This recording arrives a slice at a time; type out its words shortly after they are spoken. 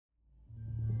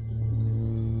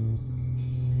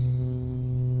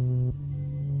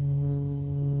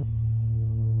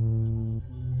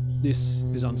This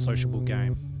is Unsociable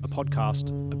Game, a podcast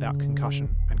about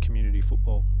concussion and community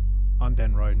football. I'm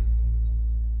Ben Roden.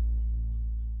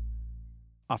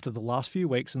 After the last few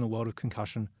weeks in the world of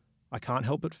concussion, I can't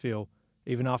help but feel,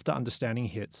 even after understanding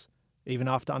hits, even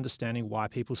after understanding why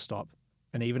people stop,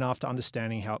 and even after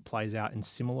understanding how it plays out in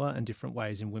similar and different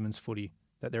ways in women's footy,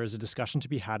 that there is a discussion to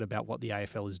be had about what the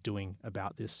AFL is doing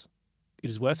about this. It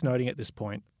is worth noting at this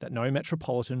point that no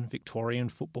metropolitan Victorian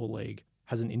football league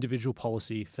has an individual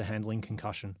policy for handling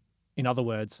concussion. In other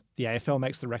words, the AFL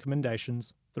makes the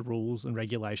recommendations, the rules and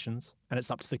regulations, and it's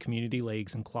up to the community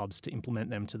leagues and clubs to implement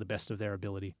them to the best of their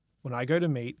ability. When I go to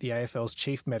meet the AFL's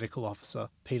Chief Medical Officer,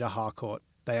 Peter Harcourt,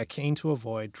 they are keen to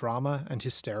avoid drama and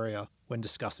hysteria when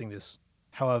discussing this.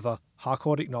 However,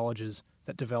 Harcourt acknowledges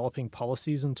that developing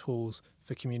policies and tools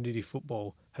for community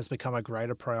football has become a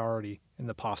greater priority in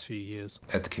the past few years.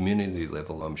 At the community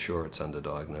level, I'm sure it's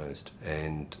underdiagnosed,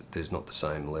 and there's not the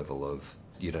same level of,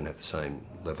 you don't have the same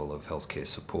level of healthcare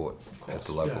support at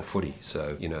the local footy.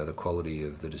 So, the quality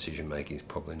of the decision making is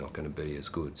probably not going to be as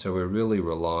good. So we're really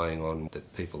relying on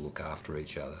that people look after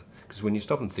each other. Because when you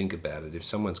stop and think about it, if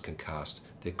someone's concussed,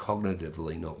 they're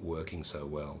cognitively not working so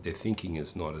well. Their thinking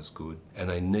is not as good, and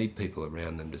they need people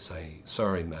around them to say,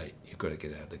 sorry mate, you've got to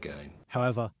get out of the game.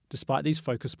 However, despite these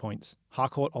focus points,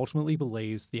 Harcourt ultimately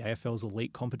believes the AFL's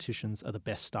elite competitions are the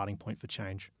best starting point for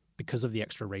change, because of the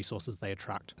extra resources they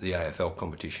attract. The AFL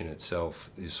competition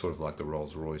itself is sort of like the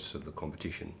Rolls-Royce of the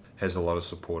competition. Has a lot of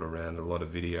support around, a lot of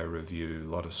video review, a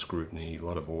lot of scrutiny, a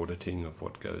lot of auditing of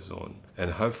what goes on.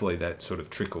 And hopefully that sort of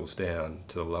trickles down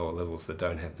to the lower levels that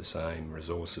don't have the same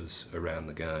resources around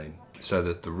the game, so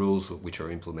that the rules which are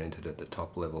implemented at the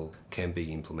top level can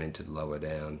be implemented lower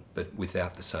down, but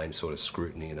without the same sort of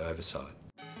scrutiny and oversight.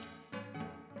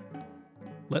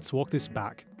 Let's walk this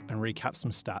back and recap some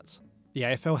stats. The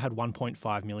AFL had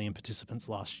 1.5 million participants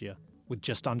last year, with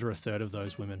just under a third of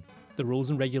those women. The rules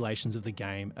and regulations of the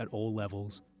game at all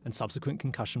levels and subsequent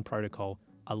concussion protocol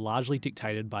are largely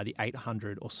dictated by the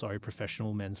 800 or so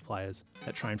professional men's players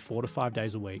that train 4 to 5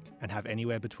 days a week and have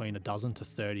anywhere between a dozen to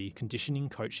 30 conditioning,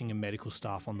 coaching and medical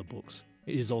staff on the books.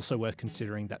 It is also worth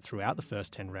considering that throughout the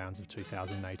first 10 rounds of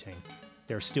 2018,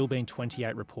 there have still been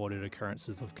 28 reported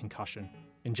occurrences of concussion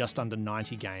in just under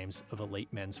 90 games of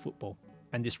elite men's football.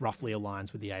 And this roughly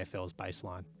aligns with the AFL's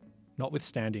baseline.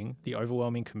 Notwithstanding the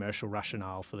overwhelming commercial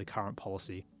rationale for the current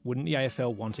policy, wouldn't the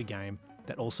AFL want a game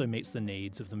that also meets the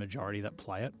needs of the majority that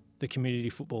play it? The community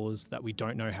footballers that we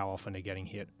don't know how often are getting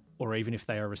hit, or even if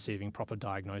they are receiving proper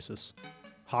diagnosis.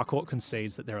 Harcourt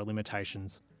concedes that there are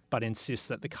limitations, but insists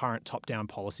that the current top-down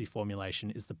policy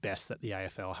formulation is the best that the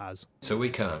AFL has. So we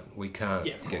can't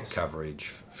get coverage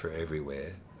for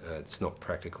everywhere. It's not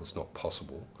practical, it's not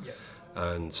possible. Yeah.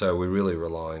 And so we're really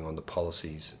relying on the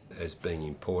policies as being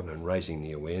important and raising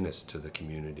the awareness to the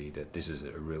community that this is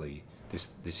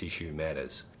this issue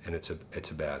matters, and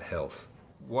it's about health.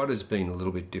 What has been a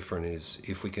little bit different is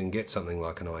if we can get something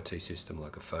like an IT system,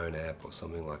 like a phone app or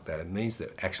something like that, it means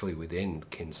that actually we then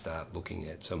can start looking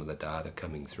at some of the data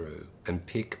coming through and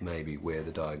pick maybe where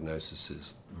the diagnosis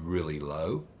is really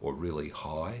low or really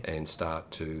high and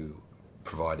start to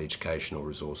provide educational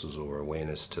resources or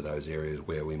awareness to those areas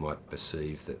where we might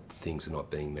perceive that things are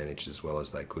not being managed as well as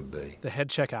they could be. The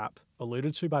HeadCheck app,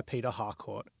 alluded to by Peter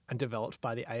Harcourt and developed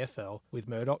by the AFL with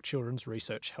Murdoch Children's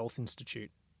Research Health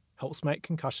Institute, helps make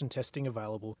concussion testing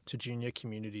available to junior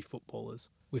community footballers,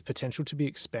 with potential to be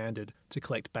expanded to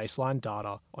collect baseline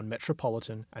data on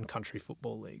metropolitan and country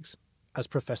football leagues. As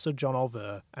Professor John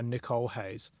Olver and Nicole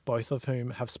Hayes, both of whom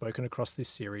have spoken across this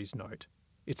series, note,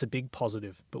 it's a big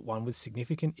positive, but one with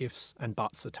significant ifs and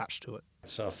buts attached to it.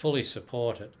 So I fully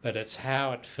support it, but it's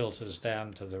how it filters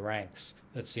down to the ranks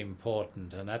that's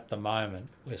important. And at the moment,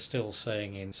 we're still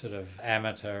seeing in sort of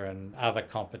amateur and other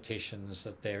competitions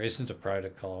that there isn't a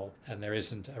protocol and there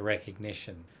isn't a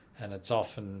recognition. And it's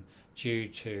often due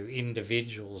to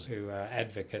individuals who are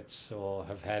advocates or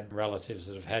have had relatives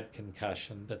that have had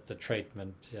concussion that the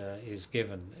treatment is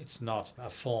given. It's not a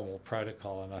formal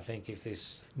protocol, and I think if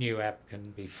this new app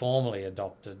can be formally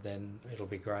adopted, then it'll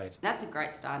be great. That's a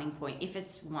great starting point. If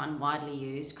it's one widely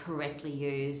used, correctly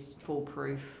used,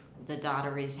 foolproof, the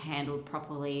data is handled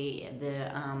properly,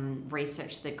 the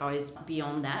research that goes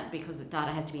beyond that, because the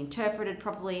data has to be interpreted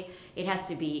properly, it has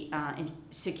to be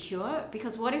secure,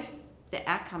 because what if the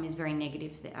outcome is very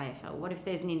negative for the AFL? What if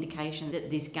there's an indication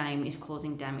that this game is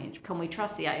causing damage? Can we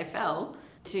trust the AFL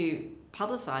to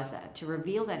publicise that, to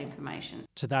reveal that information?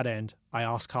 To that end, I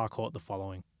asked Harcourt the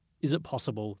following. Is it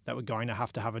possible that we're going to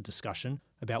have a discussion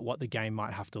about what the game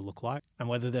might have to look like and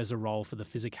whether there's a role for the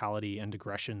physicality and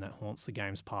aggression that haunts the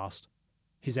game's past?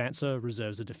 His answer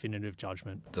reserves a definitive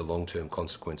judgment. The long-term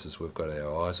consequences we've got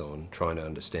our eyes on, trying to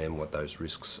understand what those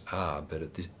risks are, but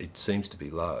it seems to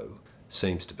be low.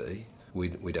 Seems to be. We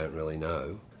don't really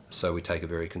know. So we take a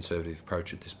very conservative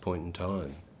approach at this point in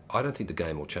time. I don't think the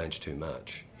game will change too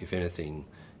much. If anything,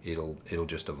 it'll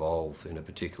just evolve in a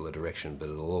particular direction, but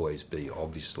it'll always be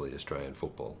obviously Australian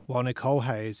football. While Nicole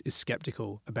Hayes is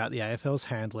sceptical about the AFL's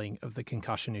handling of the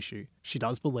concussion issue, she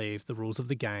does believe the rules of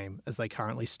the game, as they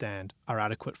currently stand, are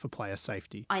adequate for player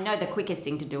safety. I know the quickest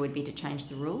thing to do would be to change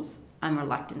the rules. I'm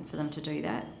reluctant for them to do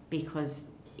that because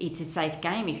it's a safe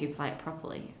game if you play it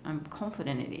properly. I'm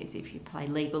confident it is if you play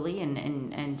legally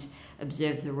and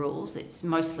observe the rules. It's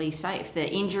mostly safe. The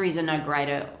injuries are no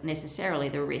greater necessarily.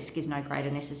 The risk is no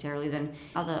greater necessarily than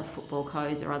other football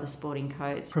codes or other sporting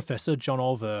codes. Professor John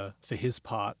Olver, for his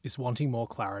part, is wanting more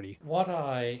clarity. What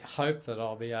I hope that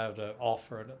I'll be able to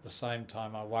offer, and at the same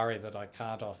time I worry that I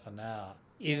can't offer now,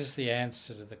 is the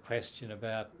answer to the question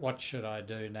about what should I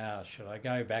do now? Should I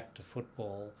go back to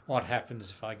football? What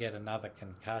happens if I get another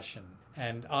concussion?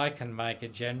 And I can make a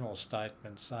general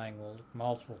statement saying, well,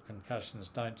 multiple concussions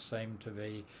don't seem to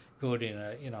be good in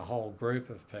a whole group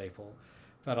of people,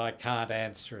 but I can't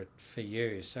answer it for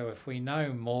you. So if we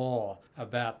know more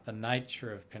about the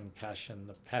nature of concussion,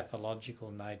 the pathological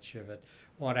nature of it,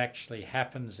 what actually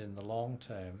happens in the long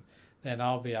term, then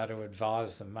I'll be able to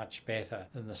advise them much better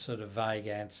than the sort of vague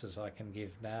answers I can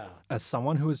give now. As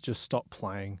someone who has just stopped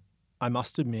playing, I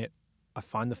must admit I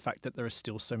find the fact that there are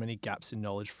still so many gaps in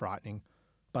knowledge frightening,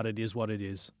 but it is what it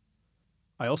is.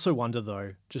 I also wonder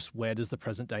though, just where does the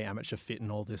present day amateur fit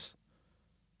in all this?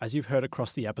 As you've heard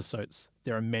across the episodes,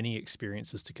 there are many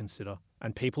experiences to consider,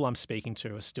 and people I'm speaking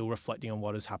to are still reflecting on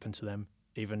what has happened to them,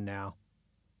 even now.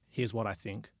 Here's what I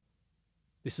think.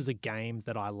 This is a game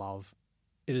that I love.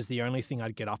 It is the only thing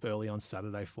I'd get up early on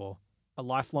Saturday for. A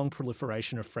lifelong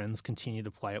proliferation of friends continue to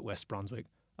play at West Brunswick,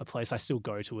 a place I still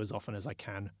go to as often as I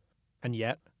can. And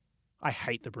yet, I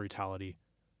hate the brutality,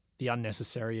 the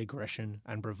unnecessary aggression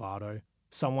and bravado.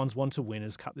 Someone's want to win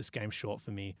has cut this game short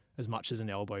for me as much as an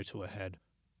elbow to a head.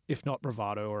 If not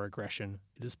bravado or aggression,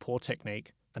 it is poor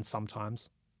technique and sometimes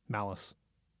malice.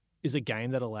 Is a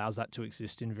game that allows that to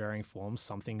exist in varying forms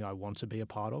something I want to be a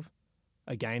part of?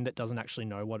 A game that doesn't actually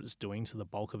know what it's doing to the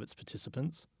bulk of its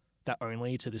participants, that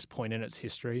only to this point in its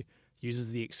history uses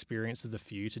the experience of the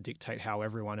few to dictate how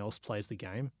everyone else plays the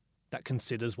game, that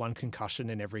considers one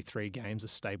concussion in every 3 games a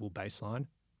stable baseline.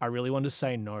 I really want to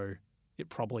say no, it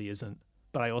probably isn't,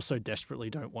 but I also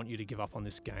desperately don't want you to give up on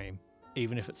this game,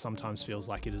 even if it sometimes feels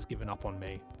like it has given up on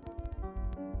me.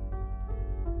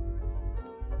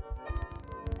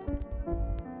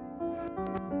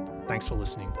 Thanks for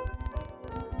listening.